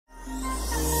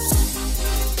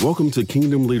Welcome to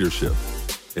Kingdom Leadership.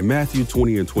 In Matthew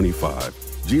 20 and 25,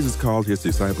 Jesus called his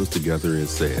disciples together and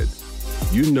said,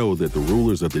 "You know that the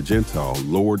rulers of the Gentile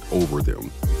lord over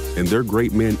them, and their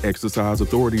great men exercise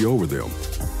authority over them.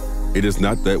 It is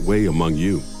not that way among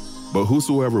you, but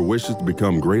whosoever wishes to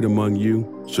become great among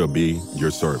you shall be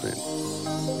your servant."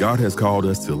 God has called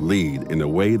us to lead in a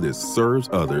way that serves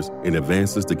others and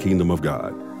advances the kingdom of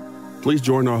God. Please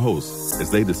join our hosts as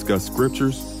they discuss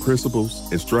scriptures,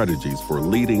 principles, and strategies for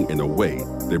leading in a way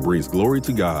that brings glory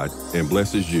to God and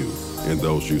blesses you and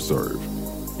those you serve.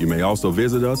 You may also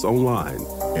visit us online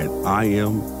at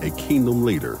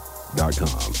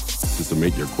IamAKingdomLeader.com to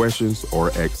submit your questions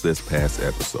or access past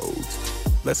episodes.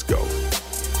 Let's go.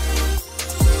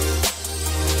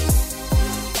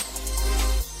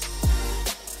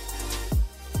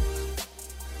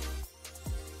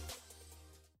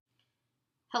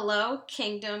 Hello,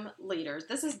 Kingdom Leaders.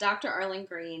 This is Dr. Arlene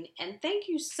Green, and thank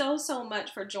you so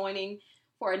much for joining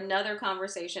for another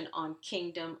conversation on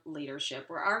Kingdom Leadership,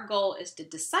 where our goal is to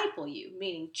disciple you,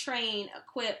 meaning train,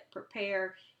 equip,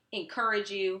 prepare, encourage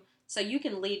you, so you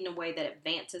can lead in a way that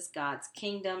advances God's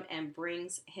kingdom and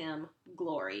brings Him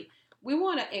glory. We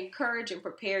want to encourage and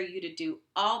prepare you to do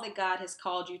all that God has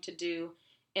called you to do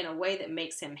in a way that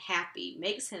makes Him happy,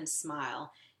 makes Him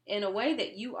smile, in a way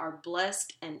that you are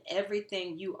blessed and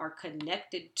everything you are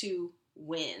connected to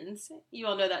wins. You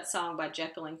all know that song by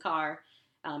Jekyll and Carr,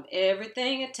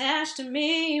 everything attached to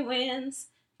me wins.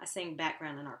 I sing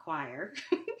background in our choir,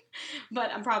 but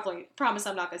promise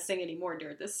I'm not going to sing anymore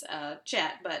during this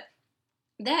chat, but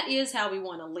that is how we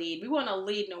want to lead. We want to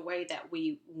lead in a way that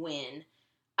we win.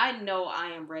 I know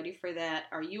I am ready for that.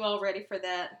 Are you all ready for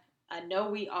that? I know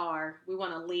we are. We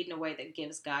want to lead in a way that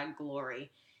gives God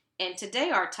glory. And today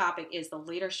our topic is the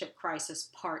leadership crisis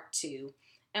part 2.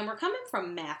 And we're coming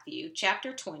from Matthew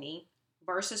chapter 20,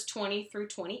 verses 20 through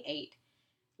 28.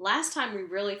 Last time we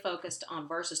really focused on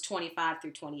verses 25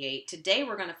 through 28. Today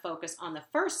we're going to focus on the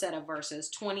first set of verses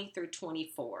 20 through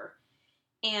 24.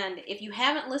 And if you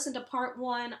haven't listened to part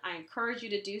 1, I encourage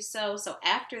you to do so. So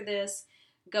after this,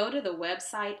 go to the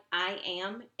website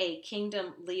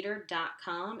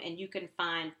IamAKingdomLeader.com and you can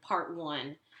find part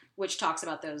 1, which talks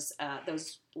about those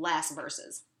last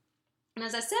verses. And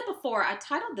as I said before, I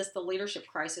titled this The Leadership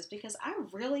Crisis because I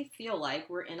really feel like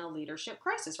we're in a leadership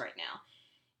crisis right now.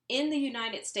 In the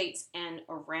United States and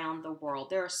around the world,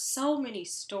 there are so many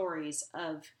stories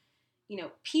of,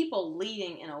 people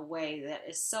leading in a way that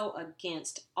is so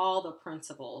against all the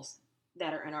principles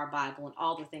that are in our Bible and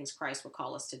all the things Christ would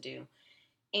call us to do.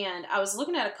 And I was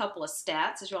looking at a couple of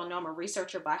stats. As you all know, I'm a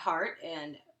researcher by heart,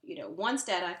 and one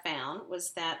stat I found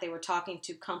was that they were talking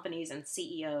to companies and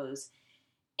CEOs,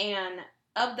 and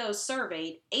of those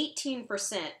surveyed,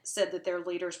 18% said that their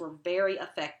leaders were very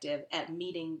effective at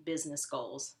meeting business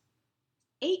goals.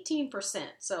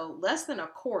 18%, so less than a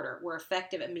quarter, were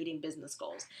effective at meeting business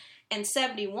goals. And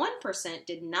 71%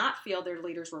 did not feel their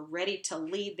leaders were ready to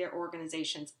lead their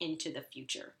organizations into the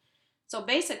future. So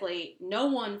basically,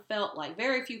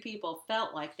 very few people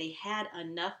felt like they had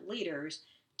enough leaders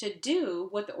to do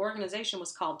what the organization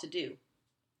was called to do.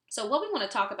 So what we want to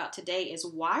talk about today is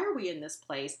why are we in this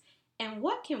place and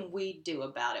what can we do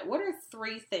about it? What are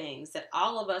 3 things that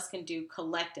all of us can do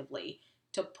collectively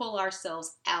to pull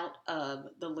ourselves out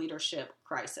of the leadership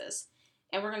crisis?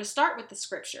 And we're going to start with the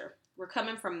scripture. We're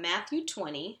coming from Matthew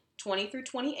 20 through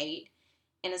 28.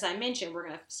 And as I mentioned, we're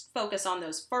going to focus on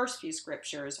those first few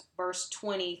scriptures, verse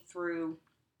 20 through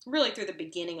the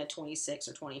beginning of 26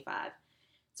 or 25.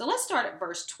 So let's start at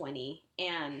verse 20,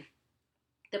 and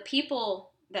the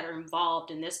people that are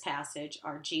involved in this passage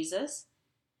are Jesus,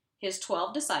 his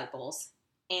 12 disciples,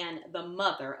 and the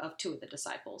mother of 2 of the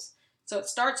disciples. So it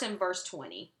starts in verse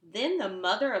 20. Then the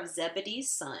mother of Zebedee's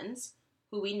sons,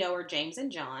 who we know are James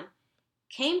and John,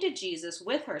 came to Jesus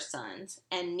with her sons,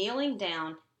 and kneeling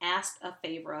down, asked a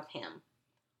favor of him.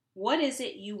 "What is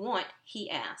it you want?" he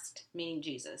asked, meaning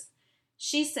Jesus.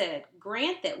 She said,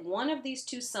 "Grant that one of these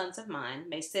 2 sons of mine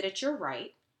may sit at your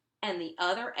right and the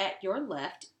other at your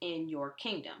left in your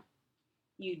kingdom."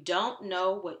 "You don't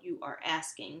know what you are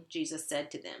asking," Jesus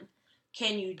said to them.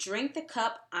 "Can you drink the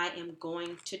cup I am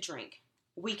going to drink?"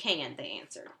 "We can," they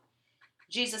answered.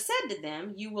 Jesus said to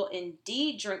them, "You will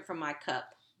indeed drink from my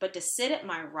cup, but to sit at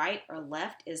my right or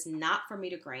left is not for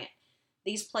me to grant.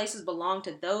 These places belong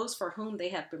to those for whom they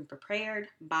have been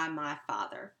prepared by my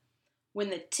Father." When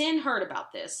the 10 heard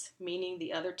about this, meaning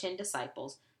the other 10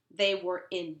 disciples, they were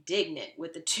indignant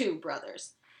with the 2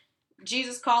 brothers.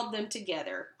 Jesus called them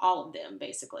together, all of them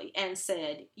basically, and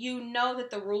said, "You know that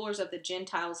the rulers of the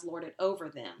Gentiles lord it over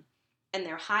them, and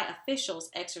their high officials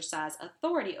exercise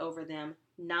authority over them.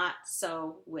 Not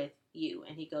so with you.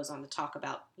 And he goes on to talk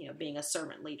about, being a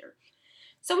servant leader.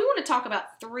 So we want to talk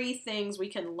about 3 things we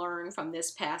can learn from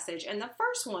this passage. And the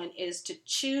first one is to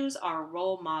choose our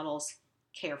role models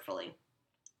carefully.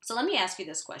 So let me ask you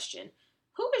this question.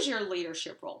 Who is your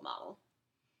leadership role model?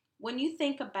 When you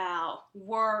think about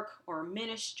work or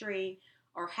ministry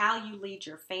or how you lead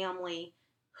your family,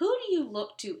 who do you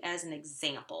look to as an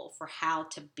example for how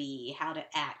to be, how to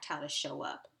act, how to show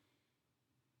up?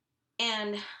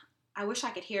 And I wish I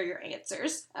could hear your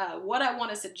answers. What I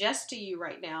want to suggest to you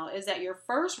right now is that your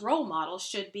first role model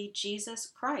should be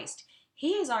Jesus Christ.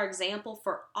 He is our example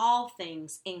for all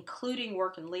things, including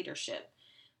work and leadership.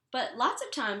 But lots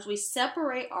of times we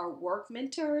separate our work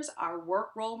mentors, our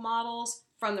work role models,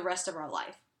 from the rest of our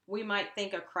life. We might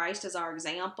think of Christ as our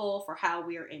example for how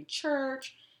we are in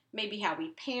church, maybe how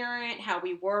we parent, how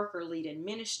we work or lead in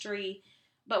ministry.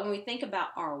 But when we think about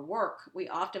our work, we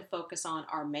often focus on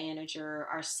our manager,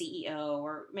 our CEO,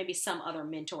 or maybe some other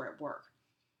mentor at work.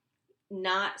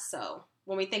 Not so.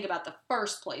 When we think about the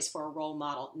first place for a role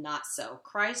model, not so.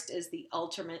 Christ is the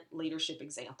ultimate leadership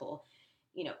example.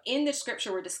 In the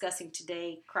scripture we're discussing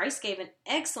today, Christ gave an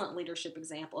excellent leadership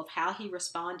example of how he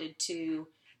responded to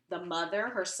the mother,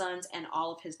 her sons, and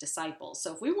all of his disciples.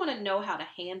 So if we want to know how to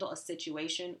handle a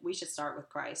situation, we should start with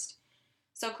Christ.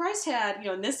 So Christ had,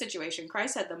 in this situation,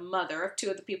 Christ had the mother of 2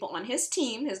 of the people on his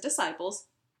team, his disciples,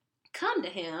 come to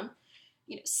him,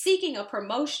 seeking a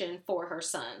promotion for her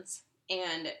sons.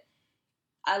 And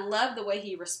I love the way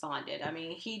he responded. I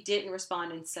mean, he didn't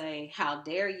respond and say, "How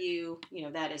dare you?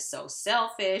 That is so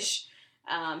selfish."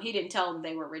 He didn't tell them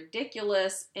they were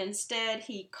ridiculous. Instead,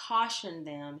 he cautioned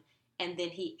them, and then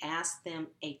he asked them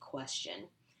a question.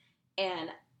 And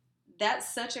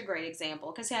that's such a great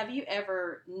example, because have you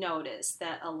ever noticed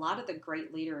that a lot of the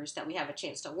great leaders that we have a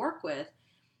chance to work with,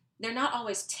 they're not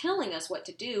always telling us what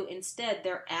to do. Instead,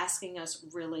 they're asking us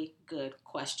really good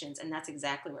questions. And that's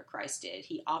exactly what Christ did.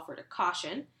 He offered a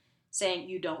caution, saying,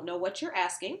 "You don't know what you're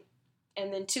asking."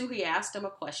 And then 2, he asked them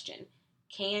a question.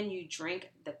 "Can you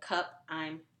drink the cup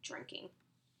I'm drinking?"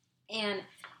 And,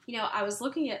 I was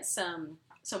looking at some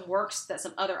works that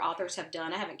some other authors have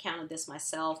done. I haven't counted this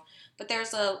myself, but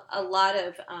there's a lot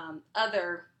of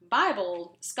other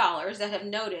Bible scholars that have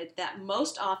noted that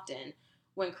most often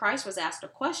when Christ was asked a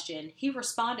question, he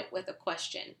responded with a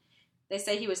question. They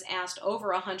say he was asked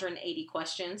over 180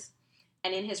 questions,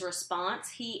 and in his response,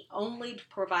 he only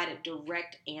provided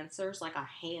direct answers like a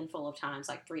handful of times,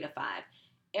 like 3 to 5.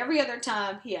 Every other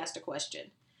time, he asked a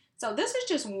question. So this is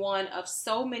just one of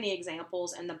so many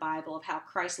examples in the Bible of how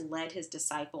Christ led his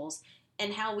disciples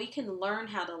and how we can learn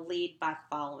how to lead by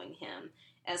following him.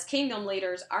 As kingdom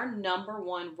leaders, our number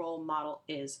 1 role model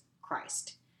is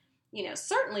Christ.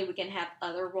 Certainly we can have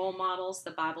other role models.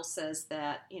 The Bible says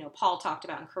that, Paul talked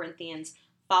about in Corinthians,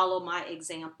 "Follow my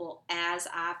example as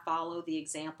I follow the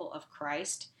example of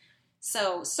Christ."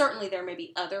 So certainly there may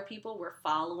be other people we're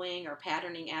following or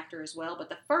patterning after as well, but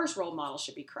the first role model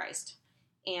should be Christ.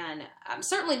 And I'm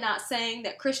certainly not saying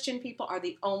that Christian people are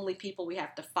the only people we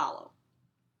have to follow.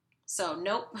 So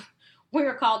nope, we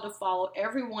are called to follow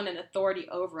everyone in authority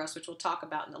over us, which we'll talk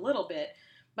about in a little bit.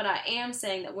 But I am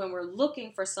saying that when we're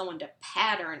looking for someone to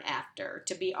pattern after,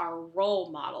 to be our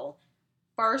role model,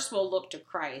 first we'll look to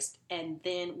Christ, and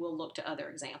then we'll look to other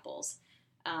examples.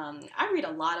 I read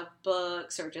a lot of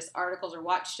books or just articles or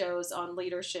watch shows on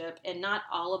leadership, and not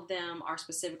all of them are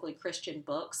specifically Christian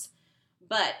books.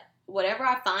 But whatever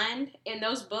I find in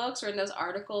those books or in those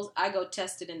articles, I go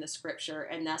test it in the scripture,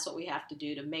 and that's what we have to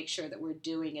do to make sure that we're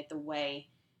doing it the way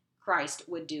Christ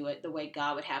would do it, the way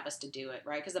God would have us to do it,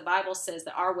 right? Because the Bible says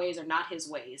that our ways are not his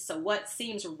ways. So what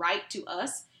seems right to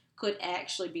us could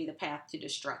actually be the path to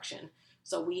destruction.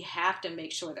 So we have to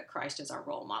make sure that Christ is our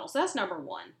role model. So that's number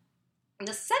 1. And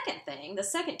the second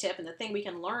tip, and the thing we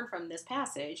can learn from this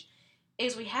passage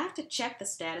is we have to check the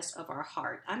status of our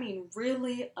heart. I mean,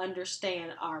 really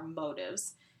understand our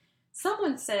motives.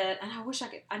 Someone said, and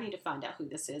I need to find out who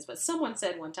this is, but someone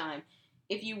said one time,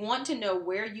 if you want to know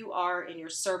where you are in your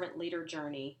servant leader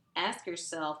journey, ask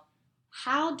yourself,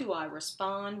 how do I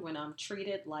respond when I'm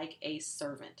treated like a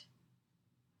servant?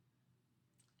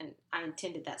 And I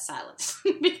intended that silence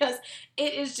because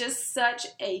it is just such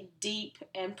a deep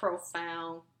and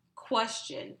profound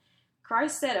question.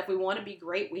 Christ said if we want to be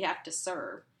great, we have to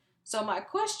serve. So my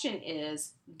question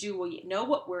is, do we know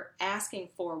what we're asking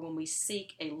for when we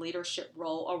seek a leadership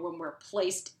role or when we're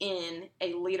placed in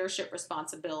a leadership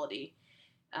responsibility?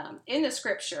 In the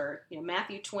scripture,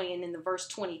 Matthew 20 and in the verse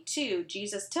 22,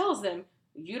 Jesus tells them,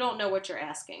 you don't know what you're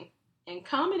asking. And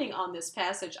commenting on this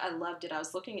passage, I loved it. I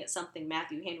was looking at something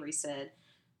Matthew Henry said,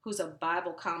 who's a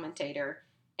Bible commentator,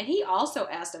 and he also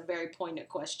asked a very poignant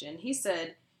question. He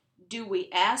said, do we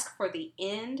ask for the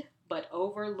end but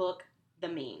overlook the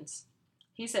means?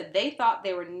 He said they thought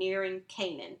they were nearing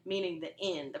Canaan, meaning the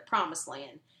end, the promised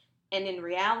land. And in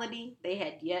reality, they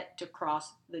had yet to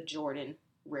cross the Jordan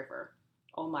River.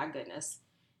 Oh my goodness.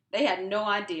 They had no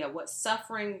idea what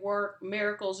suffering, work,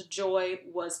 miracles, joy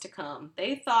was to come.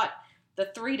 They thought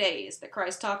the 3 days that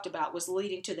Christ talked about was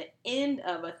leading to the end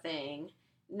of a thing,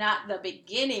 not the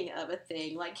beginning of a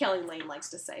thing, like Kelly Lane likes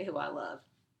to say, who I love.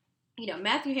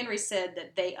 Matthew Henry said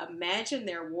that they imagined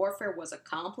their warfare was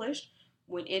accomplished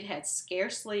when it had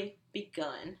scarcely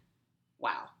begun.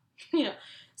 Wow.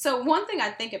 So one thing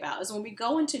I think about is when we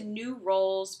go into new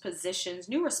roles, positions,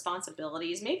 new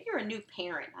responsibilities, maybe you're a new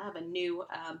parent. I have a new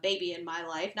baby in my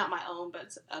life, not my own,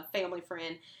 but a family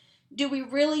friend. Do we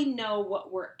really know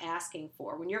what we're asking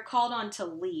for? When you're called on to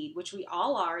lead, which we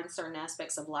all are in certain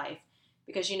aspects of life,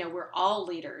 because, we're all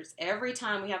leaders. Every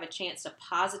time we have a chance to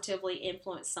positively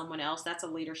influence someone else, that's a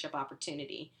leadership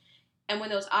opportunity. And when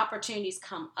those opportunities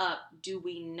come up, do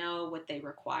we know what they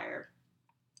require?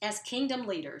 As kingdom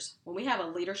leaders, when we have a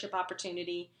leadership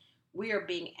opportunity, we are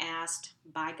being asked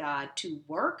by God to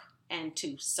work and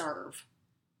to serve.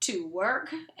 To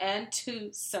work and to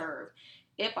serve.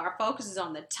 If our focus is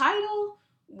on the title,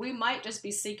 we might just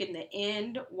be seeking the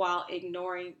end while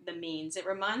ignoring the means. It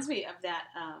reminds me of that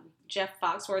Jeff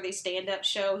Foxworthy stand-up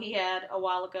show he had a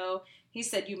while ago. He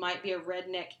said you might be a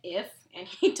redneck if, and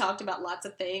he talked about lots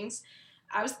of things.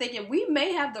 I was thinking we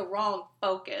may have the wrong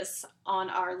focus on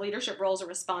our leadership roles or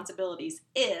responsibilities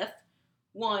if,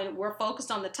 one, we're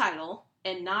focused on the title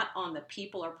and not on the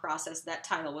people or process that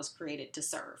title was created to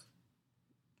serve.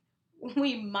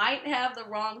 We might have the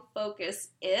wrong focus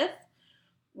if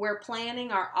we're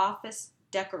planning our office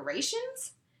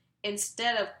decorations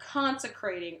instead of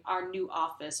consecrating our new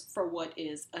office for what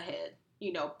is ahead.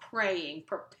 Praying,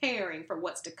 preparing for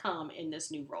what's to come in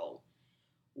this new role.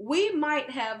 We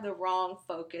might have the wrong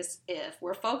focus if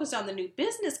we're focused on the new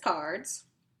business cards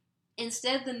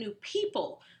instead of the new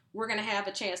people we're going to have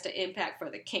a chance to impact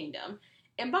for the kingdom.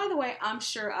 And by the way, I'm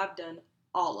sure I've done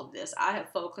all of this. I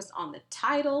have focused on the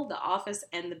title, the office,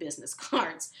 and the business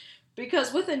cards.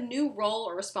 Because with a new role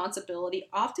or responsibility,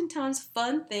 oftentimes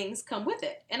fun things come with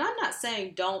it. And I'm not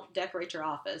saying don't decorate your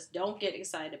office. Don't get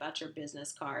excited about your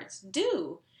business cards.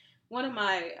 Do. One of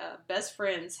my best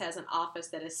friends has an office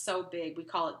that is so big, we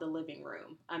call it the living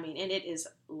room. And it is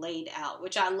laid out,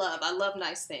 which I love. I love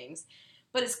nice things.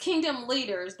 But as kingdom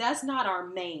leaders, that's not our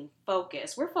main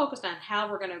focus. We're focused on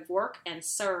how we're going to work and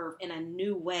serve in a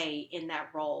new way in that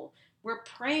role. We're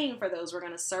praying for those we're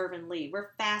going to serve and lead.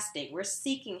 We're fasting. We're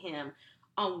seeking Him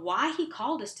on why He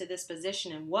called us to this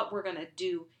position and what we're going to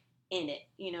do in it.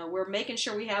 We're making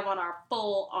sure we have on our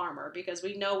full armor because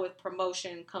we know with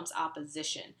promotion comes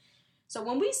opposition. So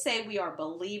when we say we are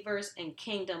believers and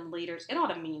kingdom leaders, it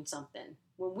ought to mean something.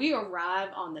 When we arrive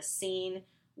on the scene,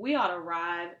 we ought to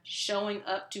arrive showing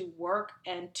up to work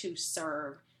and to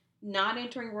serve, not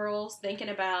entering roles, thinking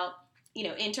about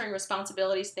entering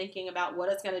responsibilities, thinking about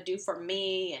what it's going to do for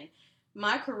me and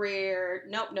my career.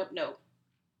 Nope.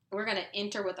 We're going to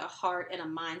enter with a heart and a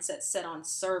mindset set on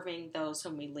serving those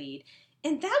whom we lead.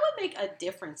 And that would make a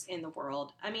difference in the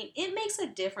world. It makes a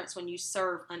difference when you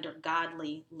serve under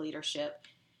godly leadership.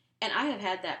 And I have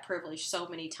had that privilege so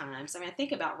many times. I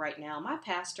think about right now, my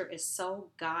pastor is so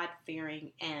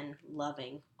God-fearing and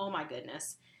loving. Oh my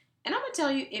goodness. And I'm going to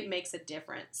tell you, it makes a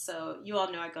difference. So you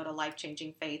all know I go to Life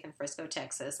Changing Faith in Frisco,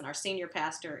 Texas, and our senior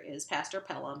pastor is Pastor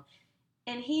Pelham.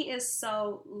 And he is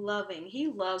so loving. He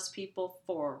loves people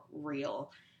for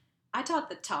real. I taught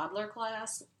the toddler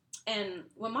class, and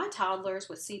when my toddlers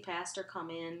would see Pastor come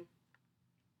in,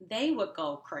 they would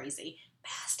go crazy.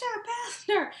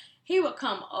 Pastor. He would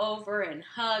come over and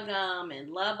hug them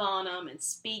and love on them and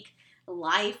speak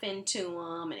life into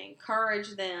them and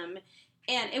encourage them.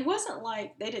 And it wasn't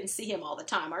like they didn't see him all the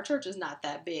time. Our church is not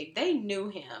that big. They knew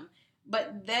him,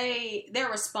 but their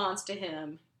response to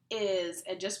him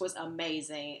it just was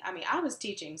amazing. I was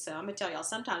teaching, so I'm going to tell y'all,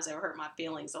 sometimes it would hurt my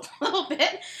feelings a little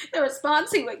bit, the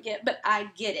response he would get, but I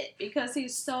get it because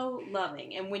he's so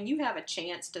loving. And when you have a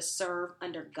chance to serve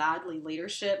under godly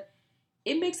leadership,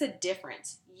 it makes a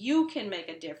difference. You can make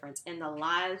a difference in the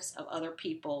lives of other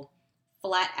people,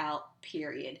 flat out,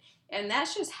 period. And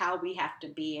that's just how we have to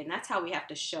be, and that's how we have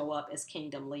to show up as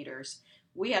kingdom leaders.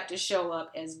 We have to show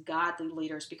up as godly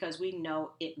leaders because we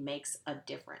know it makes a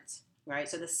difference, right?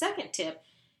 So the second tip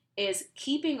is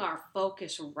keeping our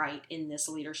focus right in this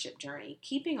leadership journey,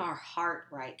 keeping our heart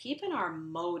right, keeping our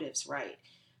motives right.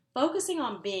 focusing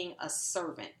on being a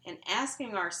servant and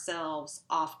asking ourselves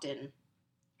often,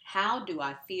 how do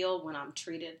I feel when I'm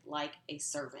treated like a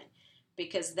servant?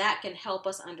 Because that can help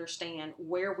us understand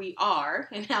where we are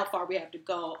and how far we have to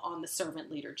go on the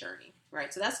servant leader journey,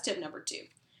 right? So that's tip number 2.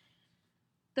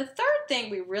 The third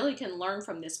thing we really can learn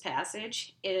from this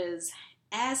passage is,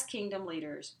 as kingdom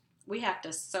leaders, we have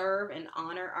to serve and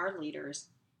honor our leaders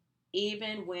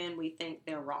even when we think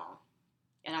they're wrong.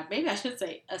 And maybe I should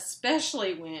say,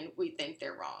 especially when we think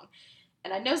they're wrong.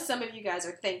 And I know some of you guys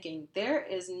are thinking, there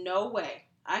is no way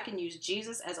I can use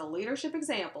Jesus as a leadership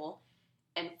example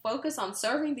and focus on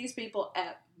serving these people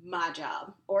at my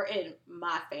job or in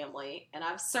my family. And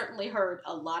I've certainly heard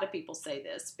a lot of people say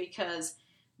this because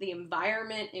the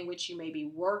environment in which you may be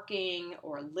working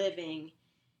or living,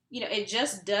 it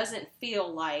just doesn't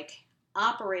feel like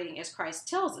operating as Christ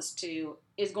tells us to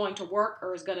is going to work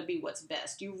or is going to be what's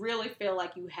best. You really feel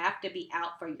like you have to be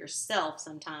out for yourself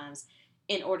sometimes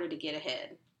in order to get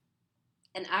ahead.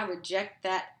 And I reject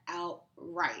that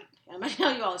outright. I'm going to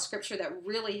tell you all a scripture that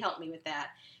really helped me with that.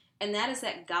 And that is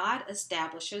that God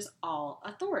establishes all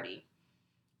authority.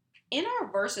 In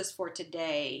our verses for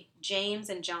today, James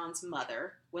and John's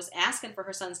mother was asking for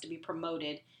her sons to be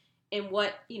promoted in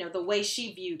the way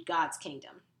she viewed God's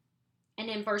kingdom. And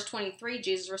in verse 23,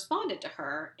 Jesus responded to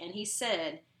her, and he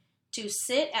said, "To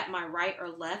sit at my right or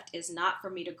left is not for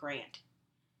me to grant.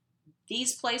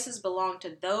 These places belong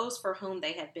to those for whom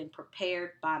they have been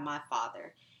prepared by my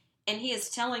Father." And he is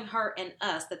telling her and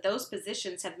us that those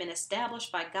positions have been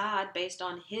established by God based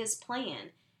on his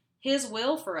plan. His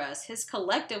will for us, his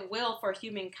collective will for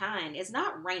humankind, is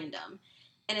not random,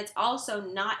 and it's also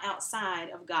not outside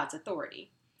of God's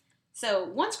authority. So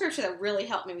one scripture that really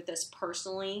helped me with this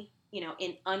personally,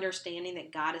 in understanding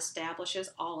that God establishes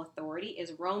all authority,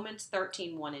 is Romans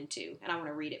 13, 1 and 2. And I want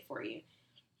to read it for you.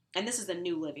 And this is the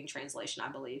New Living Translation, I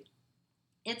believe.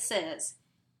 It says,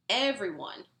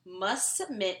 "Everyone must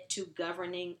submit to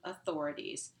governing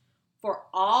authorities, for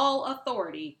all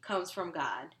authority comes from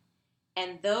God,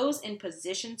 and those in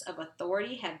positions of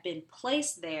authority have been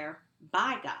placed there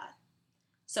by God.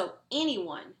 So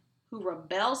anyone who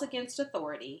rebels against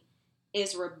authority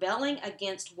is rebelling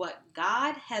against what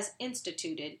God has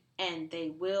instituted, and they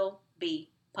will be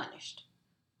punished."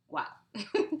 Wow.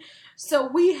 So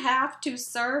we have to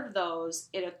serve those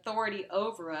in authority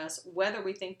over us, whether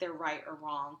we think they're right or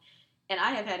wrong. And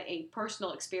I have had a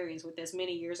personal experience with this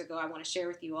many years ago I want to share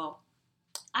with you all.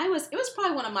 It was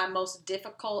probably one of my most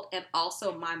difficult and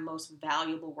also my most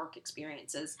valuable work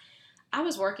experiences. I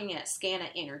was working at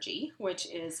SCANA Energy, which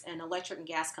is an electric and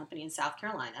gas company in South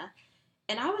Carolina.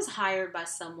 And I was hired by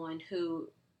someone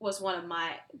who was one of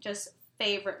my just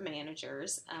favorite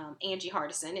managers, Angie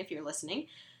Hardison, if you're listening.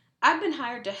 I've been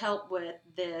hired to help with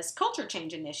this culture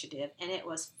change initiative, and it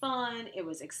was fun. It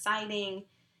was exciting.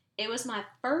 It was my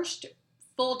first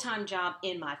full-time job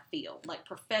in my field, like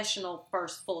professional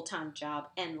first full-time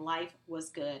job, and life was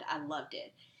good. I loved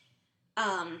it.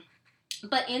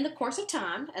 But in the course of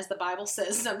time, as the Bible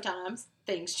says sometimes,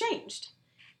 things changed.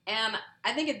 And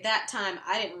I think at that time,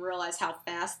 I didn't realize how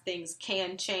fast things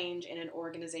can change in an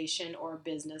organization or a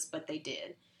business, but they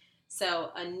did.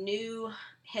 So a new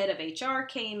head of HR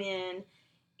came in,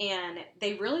 and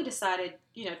they really decided,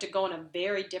 to go in a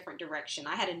very different direction.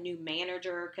 I had a new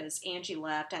manager because Angie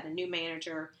left. I had a new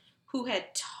manager who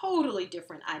had totally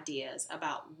different ideas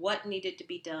about what needed to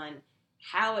be done,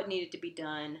 how it needed to be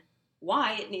done,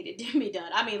 why it needed to be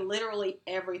done. I mean, literally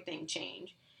everything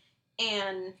changed.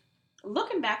 And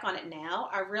looking back on it now,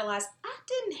 I realized I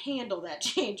didn't handle that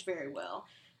change very well.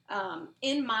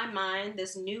 In my mind,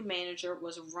 this new manager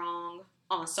was wrong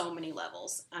on so many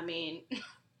levels. I mean,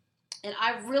 and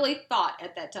I really thought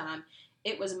at that time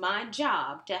it was my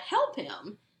job to help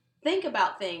him think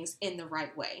about things in the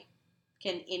right way.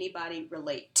 Can anybody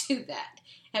relate to that?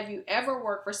 Have you ever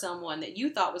worked for someone that you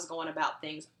thought was going about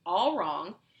things all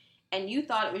wrong, and you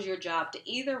thought it was your job to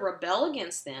either rebel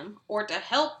against them or to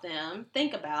help them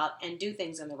think about and do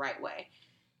things in the right way?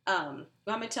 I'm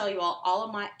going to tell you all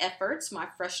of my efforts, my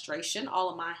frustration, all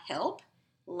of my help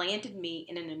landed me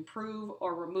in an improve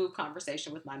or remove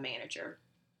conversation with my manager,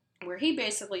 where he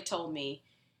basically told me,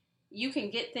 you can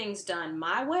get things done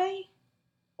my way,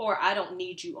 or I don't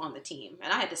need you on the team.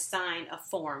 And I had to sign a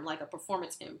form, like a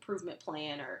performance improvement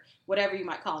plan or whatever you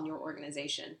might call in your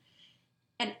organization.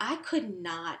 And I could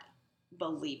not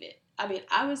believe it. I mean,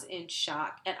 I was in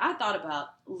shock, and I thought about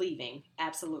leaving.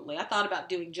 Absolutely. I thought about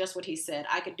doing just what he said.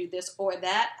 I could do this or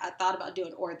that. I thought about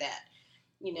doing or that.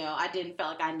 I didn't feel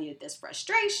like I needed this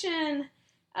frustration.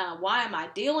 Why am I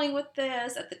dealing with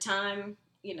this? At the time,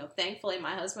 thankfully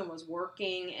my husband was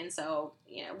working, and so,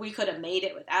 we could have made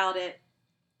it without it.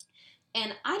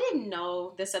 And I didn't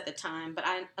know this at the time, but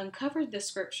I uncovered this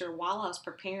scripture while I was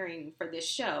preparing for this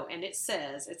show. And it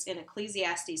says, it's in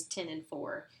Ecclesiastes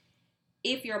 10:4.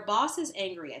 If your boss is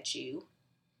angry at you,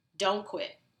 don't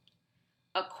quit.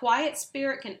 A quiet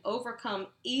spirit can overcome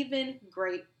even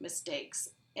great mistakes.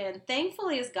 And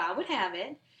thankfully, as God would have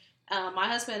it, my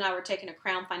husband and I were taking a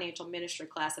Crown Financial Ministry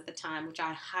class at the time, which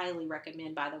I highly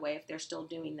recommend, by the way, if they're still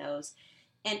doing those.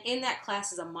 And in that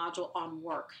class is a module on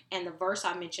work. And the verse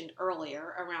I mentioned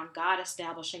earlier around God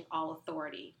establishing all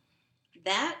authority.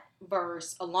 That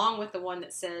verse, along with the one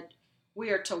that said,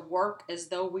 we are to work as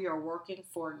though we are working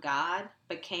for God,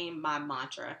 became my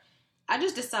mantra. I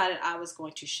just decided I was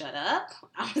going to shut up.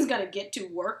 I was going to get to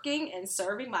working and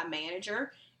serving my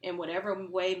manager in whatever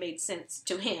way made sense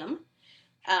to him.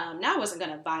 Now I wasn't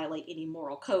going to violate any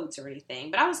moral codes or anything,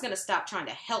 but I was going to stop trying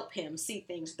to help him see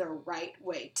things the right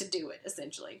way to do it,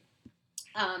 essentially.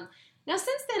 Now,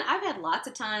 since then, I've had lots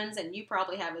of times, and you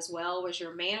probably have as well, where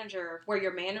your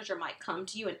manager might come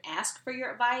to you and ask for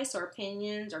your advice or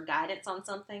opinions or guidance on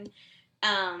something.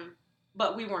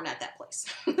 But we weren't at that place.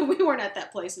 We weren't at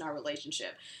that place in our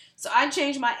relationship. So I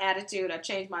changed my attitude. I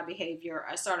changed my behavior.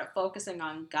 I started focusing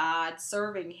on God,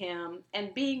 serving Him,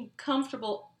 and being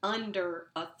comfortable under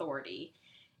authority.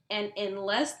 And in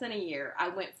less than a year, I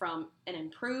went from an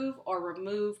improve or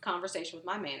remove conversation with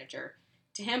my manager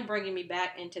to him bringing me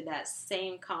back into that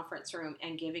same conference room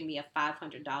and giving me a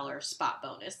 $500 spot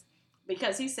bonus,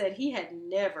 because he said he had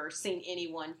never seen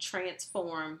anyone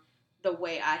transform the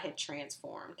way I had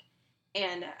transformed.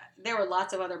 And there were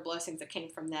lots of other blessings that came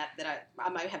from that I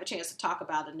might have a chance to talk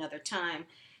about another time.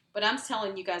 But I'm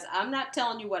telling you guys, I'm not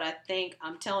telling you what I think.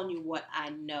 I'm telling you what I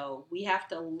know. We have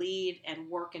to lead and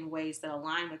work in ways that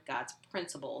align with God's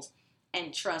principles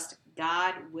and trust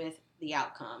God with the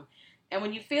outcome. And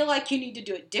when you feel like you need to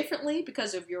do it differently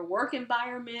because of your work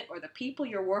environment or the people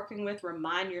you're working with,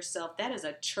 remind yourself that is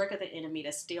a trick of the enemy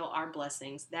to steal our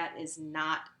blessings. That is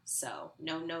not so.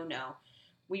 No, no, no.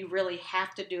 We really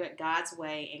have to do it God's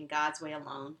way and God's way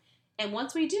alone. And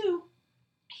once we do,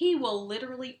 He will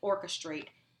literally orchestrate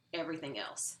everything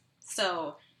else.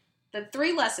 So the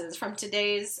three lessons from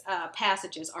today's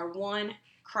passages are: 1,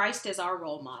 Christ is our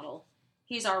role model.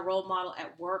 He's our role model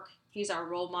at work. He's our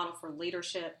role model for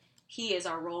leadership. He is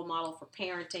our role model for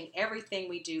parenting. Everything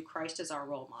we do, Christ is our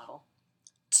role model.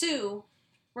 2,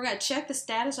 we're going to check the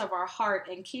status of our heart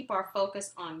and keep our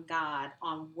focus on God,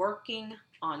 on working,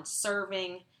 on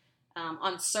serving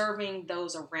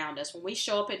those around us. When we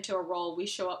show up into a role, we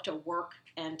show up to work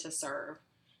and to serve.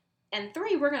 And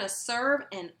 3, we're going to serve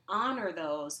and honor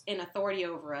those in authority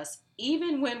over us,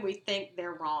 even when we think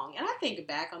they're wrong. And I think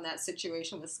back on that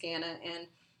situation with Scanna, and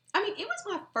I mean, it was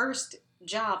my first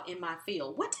job in my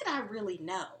field. What did I really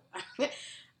know?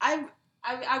 I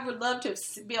would love to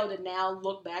be able to now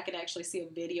look back and actually see a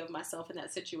video of myself in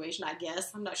that situation, I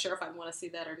guess. I'm not sure if I want to see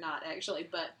that or not, actually.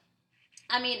 But,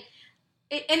 I mean,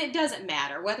 it doesn't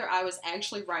matter whether I was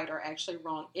actually right or actually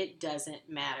wrong. It doesn't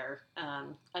matter.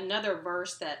 Another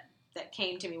verse that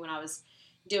came to me when I was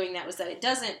doing that was that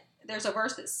there's a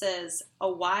verse that says,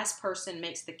 a wise person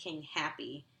makes the king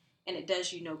happy, and it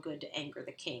does you no good to anger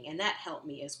the king. And that helped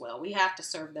me as well. We have to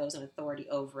serve those in authority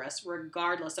over us,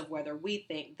 regardless of whether we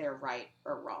think they're right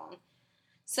or wrong.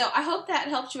 So I hope that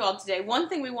helped you all today. One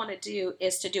thing we want to do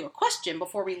is to do a question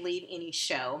before we leave any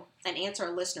show and answer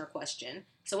a listener question.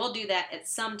 So we'll do that at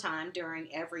some time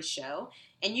during every show.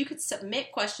 And you could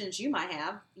submit questions you may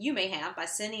have by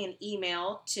sending an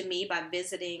email to me by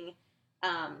visiting,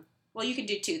 you can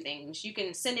do 2 things. You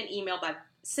can send an email by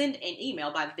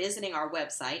visiting our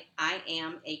website,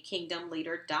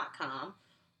 iamakingdomleader.com,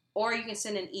 or you can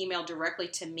send an email directly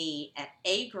to me at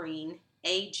agreen,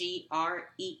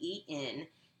 AGREEN,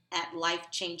 at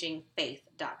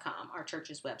lifechangingfaith.com, our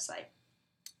church's website.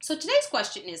 So today's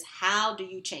question is, how do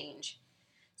you change?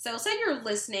 So say you're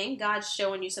listening, God's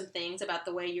showing you some things about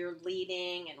the way you're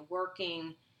leading and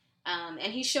working,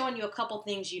 and He's showing you a couple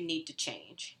things you need to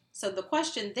change. So the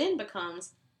question then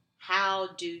becomes, how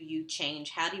do you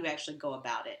change? How do you actually go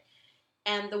about it?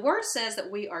 And the Word says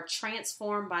that we are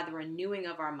transformed by the renewing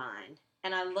of our mind.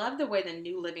 And I love the way the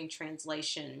New Living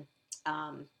Translation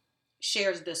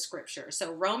shares this scripture.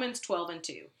 So Romans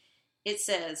 12:2, it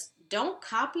says, don't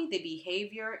copy the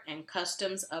behavior and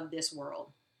customs of this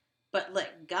world, but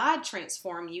let God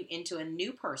transform you into a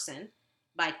new person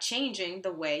by changing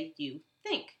the way you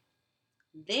think.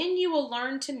 Then you will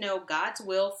learn to know God's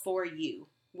will for you,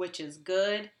 which is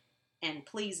good and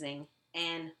pleasing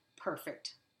and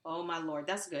perfect. Oh my Lord,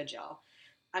 that's good, y'all.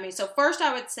 I mean, so first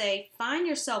I would say, find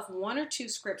yourself 1 or 2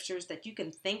 scriptures that you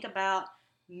can think about,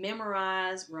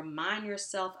 memorize, remind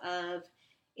yourself of.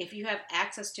 If you have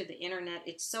access to the internet,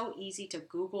 it's so easy to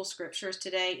Google scriptures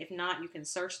today. If not, you can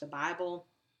search the Bible.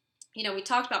 We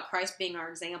talked about Christ being our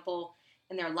example,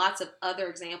 and there are lots of other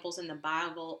examples in the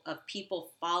Bible of people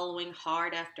following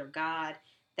hard after God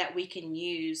that we can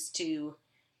use to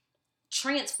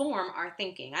transform our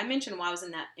thinking. I mentioned while I was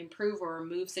in that improve or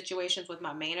remove situations with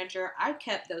my manager, I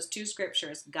kept those two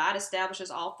scriptures, God establishes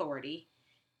all authority,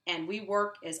 and we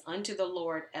work as unto the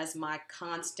Lord, as my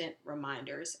constant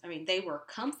reminders. I mean, they were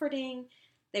comforting,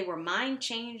 they were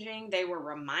mind-changing, they were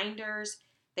reminders,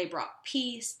 they brought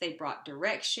peace, they brought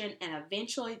direction, and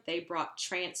eventually they brought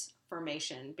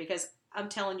transformation. Because I'm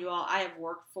telling you all, I have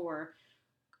worked for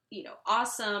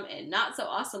awesome and not so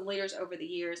awesome leaders over the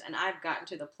years, and I've gotten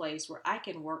to the place where I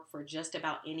can work for just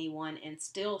about anyone and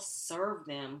still serve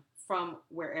them from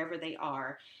wherever they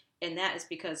are. And that is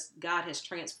because God has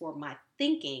transformed my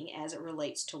thinking as it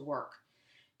relates to work.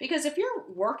 Because if you're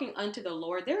working unto the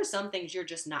Lord, there are some things you're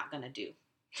just not going to do.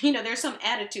 There's some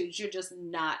attitudes you're just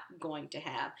not going to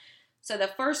have. So the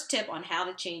first tip on how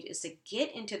to change is to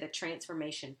get into the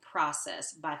transformation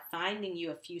process by finding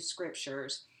you a few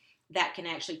scriptures that can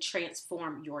actually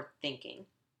transform your thinking.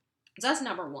 So that's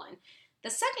number one.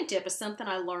 The second tip is something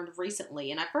I learned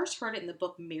recently, and I first heard it in the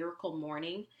book Miracle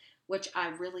Morning, which I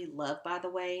really love, by the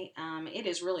way. It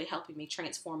is really helping me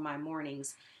transform my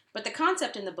mornings. But the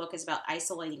concept in the book is about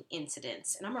isolating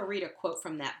incidents, and I'm going to read a quote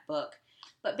from that book.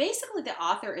 But basically the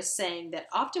author is saying that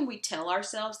often we tell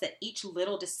ourselves that each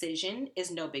little decision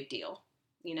is no big deal.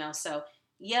 So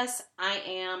yes, I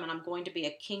am, and I'm going to be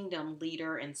a kingdom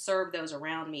leader and serve those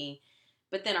around me.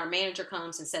 But then our manager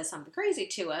comes and says something crazy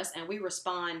to us, and we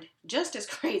respond just as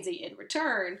crazy in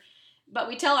return. But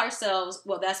we tell ourselves,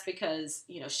 well, that's because,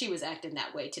 she was acting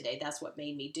that way today. That's what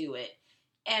made me do it.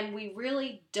 And we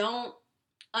really don't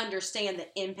understand the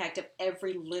impact of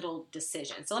every little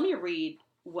decision. So let me read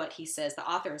what he says. The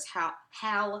author is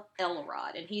Hal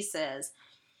Elrod, and he says,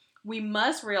 we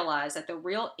must realize that the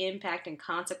real impact and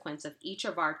consequence of each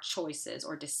of our choices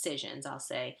or decisions, I'll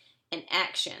say, and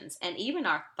actions, and even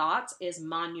our thoughts is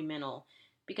monumental,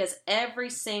 because every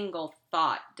single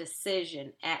thought,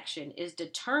 decision, action is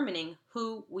determining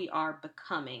who we are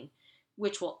becoming,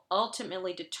 which will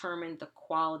ultimately determine the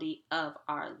quality of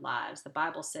our lives. The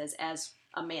Bible says, as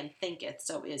a man thinketh,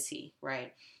 so is he,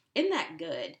 right? Isn't that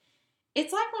good?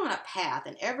 It's like we're on a path,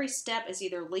 and every step is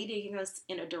either leading us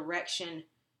in a direction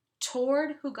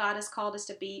toward who God has called us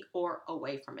to be or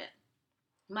away from it.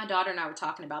 My daughter and I were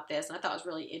talking about this, and I thought it was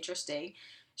really interesting.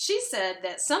 She said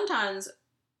that sometimes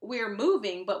we're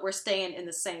moving, but we're staying in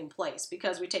the same place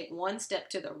because we take one step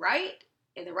to the right,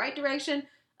 in the right direction,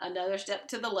 another step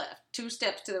to the left, 2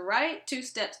 steps to the right, 2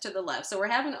 steps to the left. So we're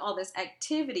having all this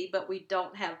activity, but we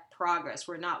don't have progress.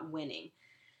 We're not winning.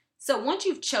 So once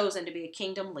you've chosen to be a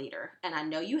kingdom leader, and I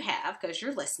know you have because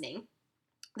you're listening,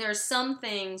 there are some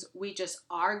things we just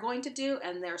are going to do,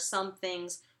 and there are some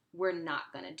things we're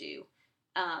not going to do.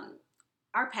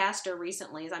 Our pastor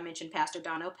recently, as I mentioned, Pastor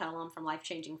Don O'Pellum from Life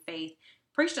Changing Faith,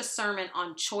 preached a sermon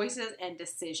on choices and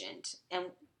decisions.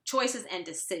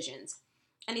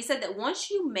 And he said that once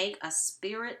you make a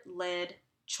spirit-led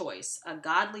choice, a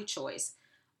godly choice,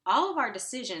 all of our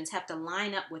decisions have to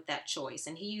line up with that choice.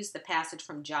 And he used the passage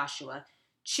from Joshua,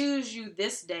 choose you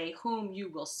this day whom you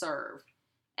will serve.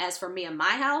 As for me and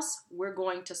my house, we're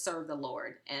going to serve the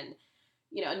Lord. And,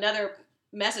 another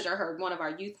message I heard, one of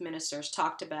our youth ministers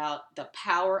talked about the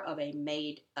power of a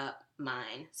made up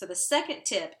mind. So the second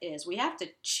tip is we have to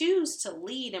choose to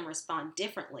lead and respond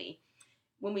differently.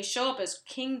 When we show up as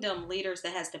kingdom leaders,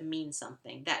 that has to mean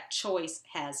something. That choice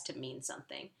has to mean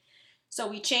something. So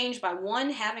we change by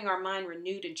 1, having our mind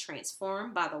renewed and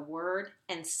transformed by the word,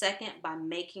 and 2nd, by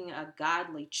making a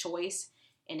godly choice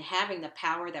and having the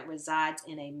power that resides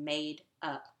in a made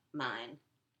up mind.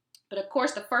 But of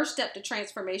course, the first step to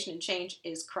transformation and change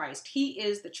is Christ. He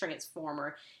is the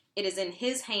transformer. It is in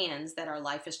his hands that our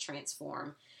life is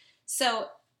transformed. So,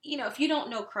 if you don't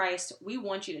know Christ, we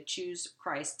want you to choose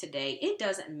Christ today. It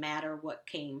doesn't matter what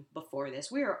came before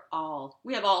this. We have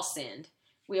all sinned.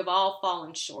 We have all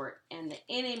fallen short, and the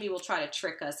enemy will try to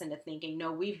trick us into thinking,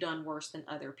 no, we've done worse than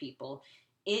other people.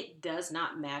 It does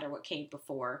not matter what came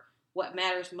before. What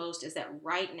matters most is that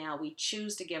right now we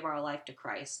choose to give our life to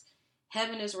Christ.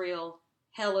 Heaven is real.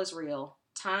 Hell is real.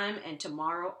 Time and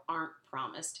tomorrow aren't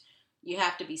promised. You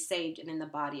have to be saved and in the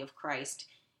body of Christ.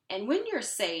 And when you're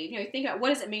saved, think about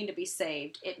what does it mean to be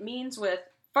saved? It means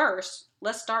first,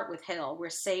 let's start with hell. We're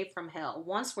saved from hell.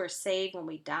 Once we're saved, when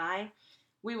we die,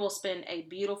 we will spend a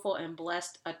beautiful and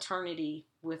blessed eternity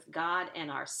with God and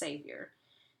our Savior.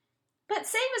 But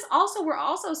we're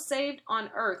also saved on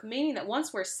earth, meaning that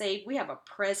once we're saved, we have a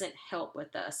present help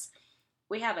with us.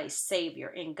 We have a Savior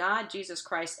in God, Jesus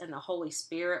Christ, and the Holy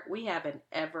Spirit. We have an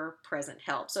ever-present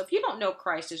help. So if you don't know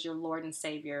Christ as your Lord and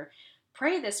Savior,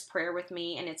 pray this prayer with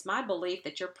me, and it's my belief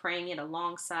that you're praying it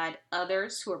alongside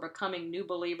others who are becoming new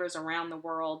believers around the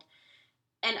world.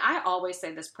 And I always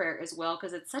say this prayer as well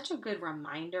because it's such a good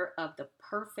reminder of the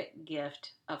perfect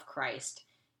gift of Christ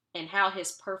and how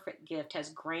his perfect gift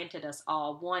has granted us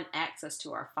all, one, access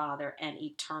to our Father and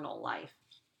eternal life.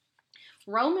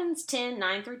 Romans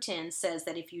 10:9-10 says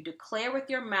that if you declare with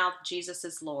your mouth Jesus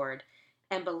is Lord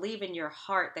and believe in your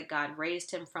heart that God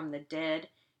raised him from the dead,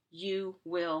 you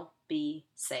will be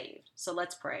saved. So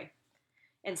let's pray.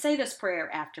 And say this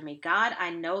prayer after me. God, I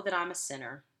know that I'm a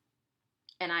sinner,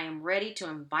 and I am ready to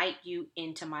invite you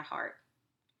into my heart.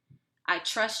 I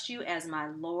trust you as my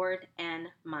Lord and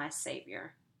my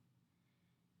Savior.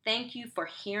 Thank you for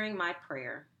hearing my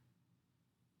prayer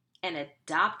and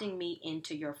adopting me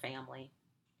into your family.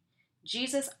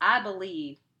 Jesus, I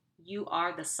believe you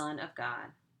are the Son of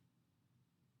God.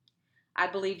 I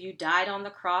believe you died on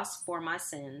the cross for my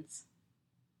sins.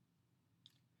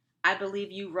 I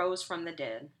believe you rose from the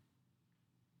dead.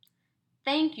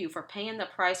 Thank you for paying the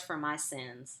price for my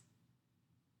sins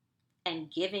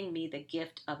and giving me the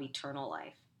gift of eternal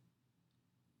life.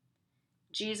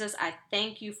 Jesus, I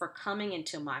thank you for coming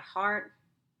into my heart,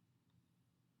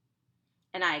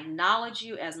 and I acknowledge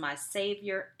you as my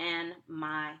Savior and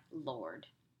my Lord.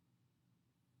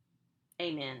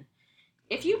 Amen.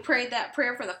 If you prayed that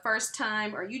prayer for the first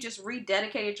time or you just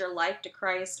rededicated your life to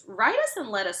Christ, write us and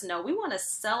let us know. We want to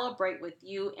celebrate with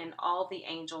you and all the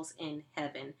angels in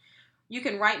heaven. You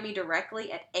can write me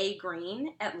directly at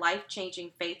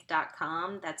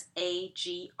agreen@lifechangingfaith.com. That's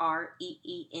AGREEN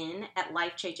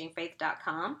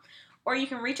 @lifechangingfaith.com. Or you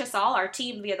can reach us all, our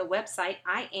team, via the website,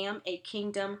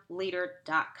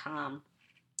 IamAKingdomLeader.com.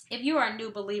 If you are a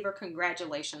new believer,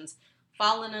 congratulations.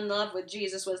 Falling in love with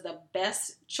Jesus was the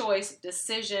best choice,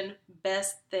 decision,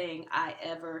 best thing I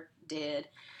ever did.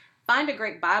 Find a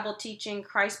great Bible teaching,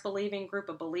 Christ-believing group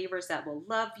of believers that will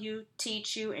love you,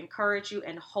 teach you, encourage you,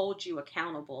 and hold you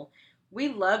accountable. We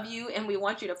love you, and we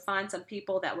want you to find some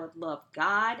people that would love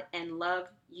God and love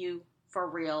you for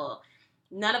real.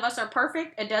 None of us are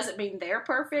perfect. It doesn't mean they're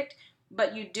perfect,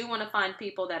 but you do want to find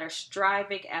people that are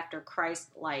striving after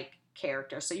Christ-like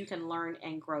character so you can learn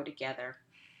and grow together.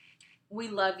 We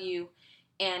love you,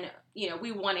 and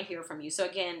we want to hear from you. So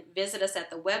again, visit us at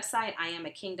the website,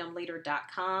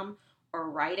 IamAKingdomLeader.com, or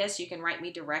write us. You can write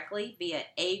me directly via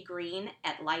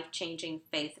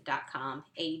agreen@lifechangingfaith.com,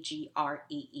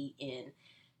 AGREEN.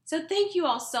 So thank you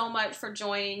all so much for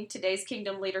joining today's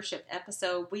Kingdom Leadership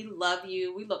episode. We love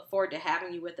you. We look forward to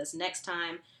having you with us next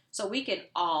time so we can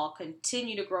all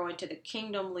continue to grow into the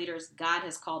kingdom leaders God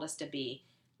has called us to be.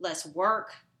 Let's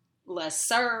work. Let's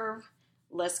serve.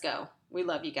 Let's go. We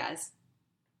love you guys.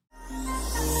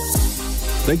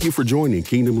 Thank you for joining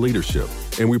Kingdom Leadership,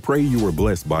 and we pray you were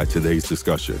blessed by today's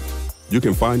discussion. You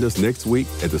can find us next week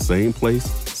at the same place,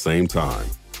 same time.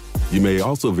 You may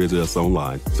also visit us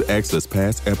online to access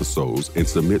past episodes and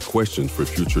submit questions for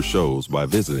future shows by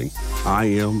visiting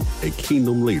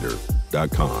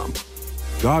IamAKingdomLeader.com.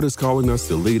 God is calling us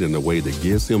to lead in a way that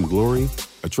gives him glory,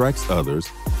 attracts others,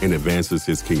 and advances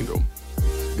his kingdom.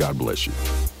 God bless you.